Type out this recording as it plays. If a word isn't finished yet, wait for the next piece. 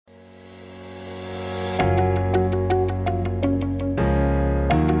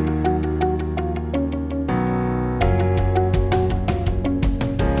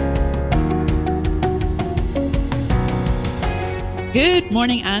Good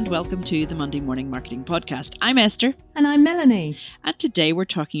morning and welcome to the Monday Morning Marketing Podcast. I'm Esther. And I'm Melanie. And today we're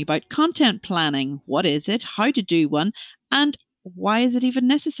talking about content planning. What is it? How to do one? And why is it even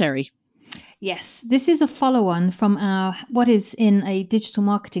necessary? Yes, this is a follow-on from our What is in a Digital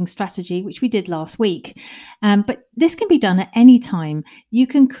Marketing Strategy, which we did last week. But this can be done at any time. You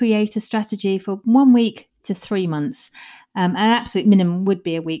can create a strategy for 1 week to 3 months. An absolute minimum would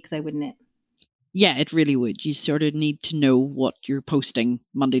be a week though, wouldn't it? Yeah, it really would. You sort of need to know what you're posting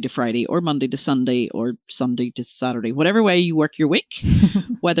Monday to Friday or Monday to Sunday or Sunday to Saturday, whatever way you work your week,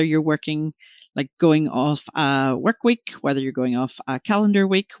 whether you're working like going off a work week, whether you're going off a calendar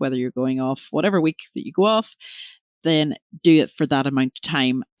week, whether you're going off whatever week that you go off, then do it for that amount of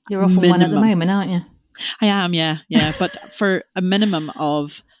time. You're off on one at the moment, aren't you? I am, yeah. But for a minimum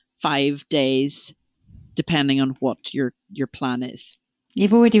of 5 days, depending on what your plan is.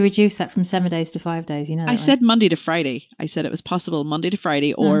 You've already reduced that from 7 days to 5 days, you know. I said Monday to Friday. I said it was possible Monday to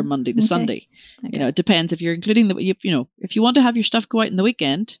Friday or Monday to Sunday. Okay. You know, it depends if you're including if you want to have your stuff go out in the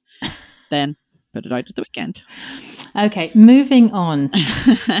weekend, then put it out at the weekend. Okay, moving on.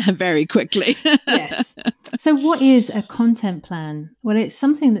 Very quickly. Yes. So what is a content plan? Well, it's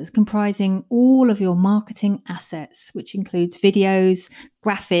something that's comprising all of your marketing assets, which includes videos,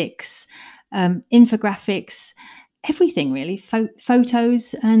 graphics, infographics, everything really,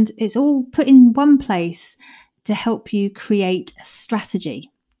 photos, and it's all put in one place to help you create a strategy.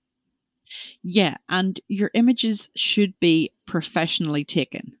 Yeah, and your images should be professionally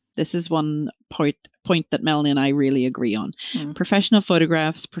taken. This is one point that Melanie and I really agree on. Professional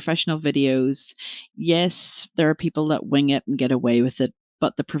photographs, professional videos. Yes, there are people that wing it and get away with it,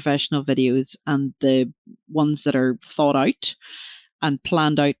 but the professional videos and the ones that are thought out and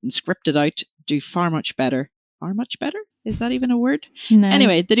planned out and scripted out do far much better. Far much better? Is that even a word? No.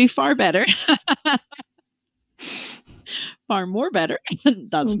 Anyway, they do far better. Far more better.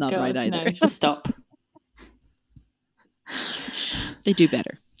 That's not right either. No, just stop. They do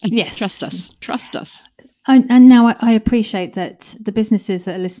better. Yes. Trust us. And now I appreciate that the businesses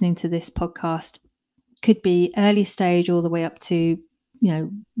that are listening to this podcast could be early stage all the way up to,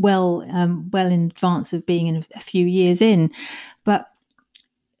 well in advance of being in a few years in. But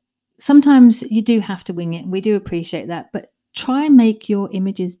sometimes you do have to wing it. We do appreciate that. But try and make your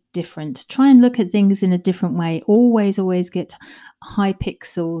images different. Try and look at things in a different way. Always get high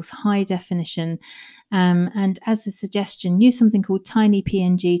pixels, high definition. And as a suggestion, use something called Tiny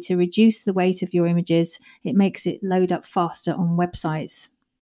PNG to reduce the weight of your images. It makes it load up faster on websites.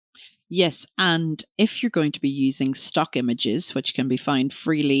 Yes, and if you're going to be using stock images, which can be found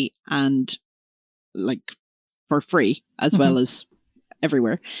freely and like for free as well as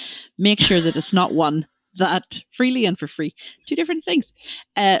everywhere, make sure that it's not one that freely and for free, two different things.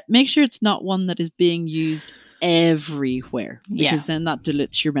 Make sure it's not one that is being used everywhere, because then that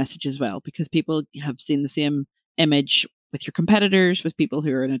dilutes your message as well, because people have seen the same image with your competitors, with people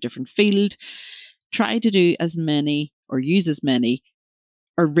who are in a different field. Try to do as many or use as many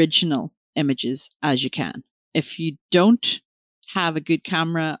original images as you can. If you don't have a good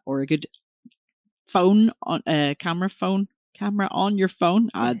camera or a good phone on camera on your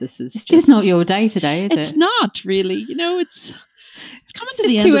phone, it's just not your day today, is it? It's not really. It's coming to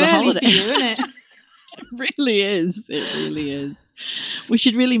the end too of the early holiday for you, isn't it? It really is. It really is. We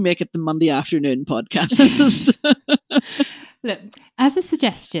should really make it the Monday afternoon podcast. Look, as a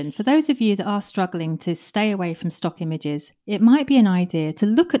suggestion, for those of you that are struggling to stay away from stock images, it might be an idea to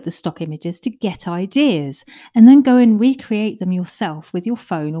look at the stock images to get ideas and then go and recreate them yourself with your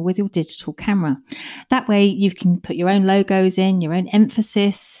phone or with your digital camera. That way you can put your own logos in, your own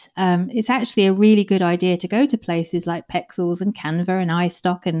emphasis. It's actually a really good idea to go to places like Pexels and Canva and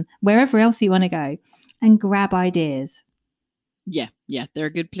iStock and wherever else you want to go and grab ideas. Yeah, they're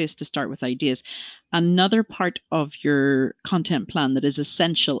a good place to start with ideas. Another part of your content plan that is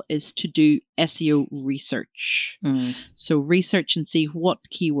essential is to do SEO research. So research and see what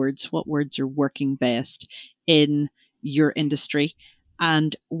keywords, what words are working best in your industry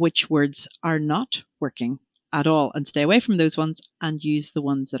and which words are not working at all, and stay away from those ones and use the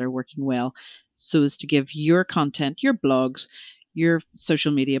ones that are working well, so as to give your content, your blogs, your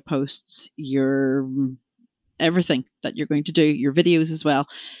social media posts, your everything that you're going to do, your videos as well,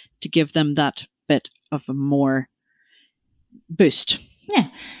 to give them that bit of a more boost. Yeah.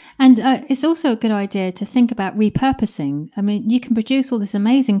 And it's also a good idea to think about repurposing. I mean, you can produce all this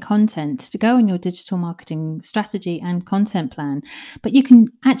amazing content to go on your digital marketing strategy and content plan, but you can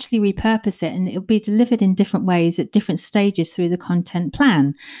actually repurpose it and it'll be delivered in different ways at different stages through the content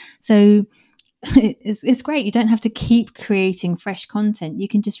plan. So it's great. You don't have to keep creating fresh content. You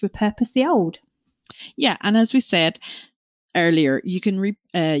can just repurpose the old. Yeah, and as we said earlier, you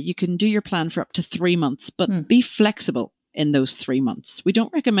can do your plan for up to 3 months, but be flexible in those 3 months. We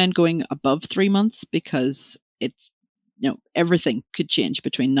don't recommend going above 3 months because it's everything could change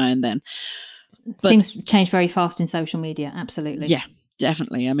between now and then. But things change very fast in social media. Absolutely. Yeah,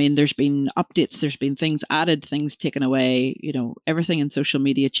 definitely. I mean, there's been updates, there's been things added, things taken away. Everything in social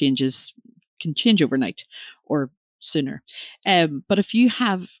media can change overnight or sooner. But if you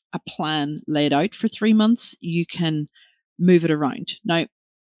have a plan laid out for 3 months, you can move it around. Now,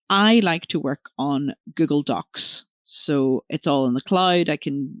 I like to work on Google Docs. So it's all in the cloud. I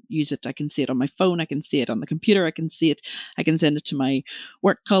can use it. I can see it on my phone. I can see it on the computer. I can see it. I can send it to my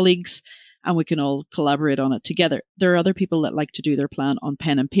work colleagues and we can all collaborate on it together. There are other people that like to do their plan on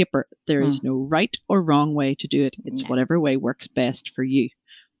pen and paper. There is no right or wrong way to do it. It's whatever way works best for you.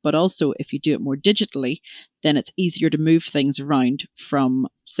 But also, if you do it more digitally, then it's easier to move things around from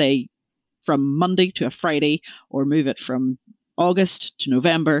Monday to a Friday, or move it from August to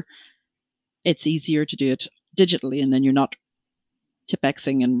November. It's easier to do it digitally, and then you're not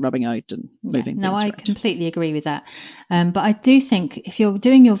Tipp-Exing and rubbing out and moving. No, I completely agree with that. But I do think if you're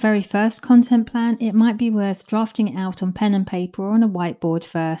doing your very first content plan, it might be worth drafting it out on pen and paper or on a whiteboard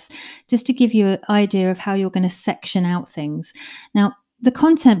first, just to give you an idea of how you're going to section out things. Now, the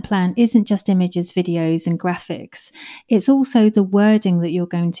content plan isn't just images, videos, and graphics. It's also the wording that you're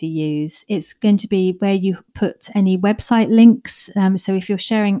going to use. It's going to be where you put any website links. So if you're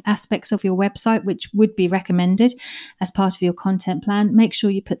sharing aspects of your website, which would be recommended as part of your content plan, make sure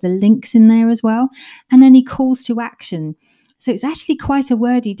you put the links in there as well, and any calls to action. So it's actually quite a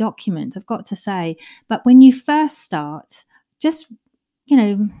wordy document, I've got to say. But when you first start, just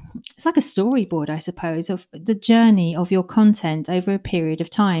it's like a storyboard, I suppose, of the journey of your content over a period of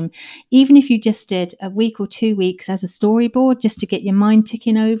time. Even if you just did a week or 2 weeks as a storyboard, just to get your mind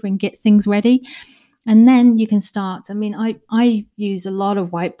ticking over and get things ready. And then you can start. I mean, I use a lot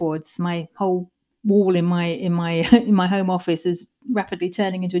of whiteboards. My whole wall in my home office is rapidly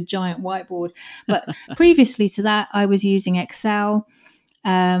turning into a giant whiteboard. But previously to that, I was using Excel.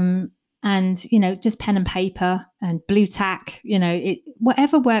 And, just pen and paper and blue tack,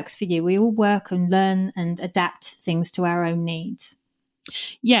 whatever works for you. We all work and learn and adapt things to our own needs.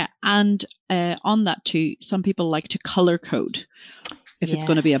 Yeah. And on that too, some people like to color code. If it's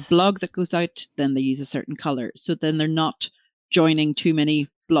going to be a blog that goes out, then they use a certain color. So then they're not joining too many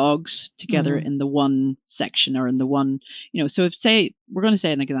blogs together in the one section or in the one, so we're going to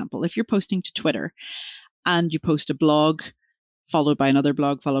say an example. If you're posting to Twitter and you post a blog, followed by another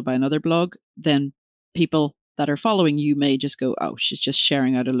blog, followed by another blog, then people that are following you may just go, oh, she's just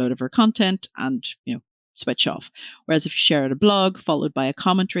sharing out a load of her content and, switch off. Whereas if you share out a blog, followed by a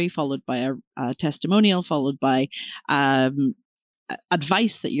commentary, followed by a testimonial, followed by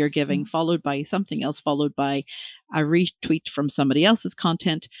advice that you're giving, followed by something else, followed by a retweet from somebody else's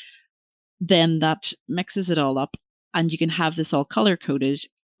content, then that mixes it all up and you can have this all color coded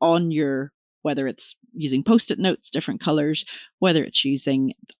on whether it's using Post-it notes, different colors, whether it's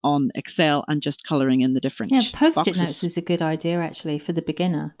using on Excel and just coloring in the different Post-it boxes. notes is a good idea actually for the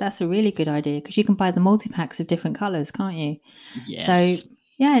beginner. That's a really good idea because you can buy the multi-packs of different colors, can't you? Yes. So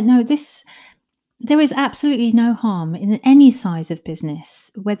there is absolutely no harm in any size of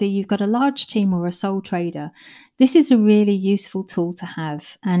business, whether you've got a large team or a sole trader. This is a really useful tool to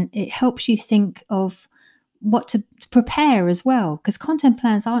have, and it helps you think of what to prepare as well, because content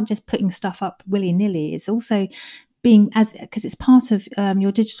plans aren't just putting stuff up willy-nilly. It's also because it's part of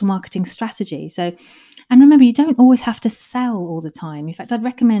your digital marketing strategy. So, and remember, you don't always have to sell all the time. In fact, I'd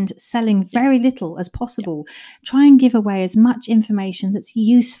recommend selling very little as possible. Try and give away as much information that's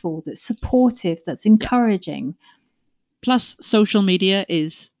useful, that's supportive, that's encouraging. Plus, social media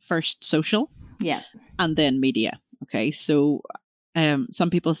is first social, and then media. Okay, so some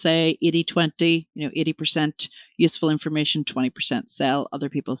people say 80-20, 80% useful information, 20% sell. Other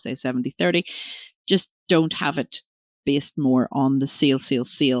people say 70-30. Just don't have it based more on the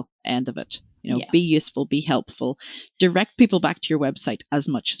sale end of it. Be useful, be helpful, direct people back to your website as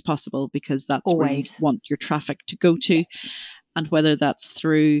much as possible, because that's where you want your traffic to go to. And whether that's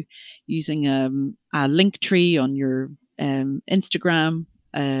through using a link tree on your Instagram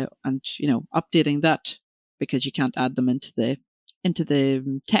and updating that, because you can't add them into the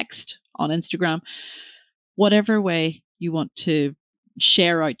text on Instagram. Whatever way you want to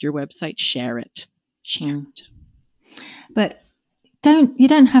share out your website, share it. But you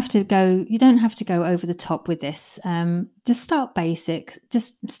don't have to go over the top with this. Just start basic.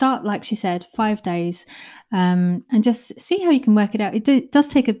 Just start, like she said, 5 days, and just see how you can work it out. It does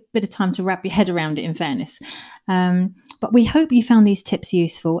take a bit of time to wrap your head around it, in fairness. But we hope you found these tips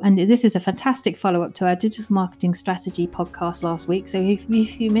useful. And this is a fantastic follow-up to our digital marketing strategy podcast last week. So if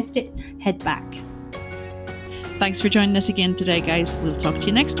you missed it, head back. Thanks for joining us again today, guys. We'll talk to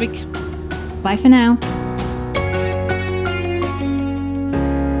you next week. Bye for now.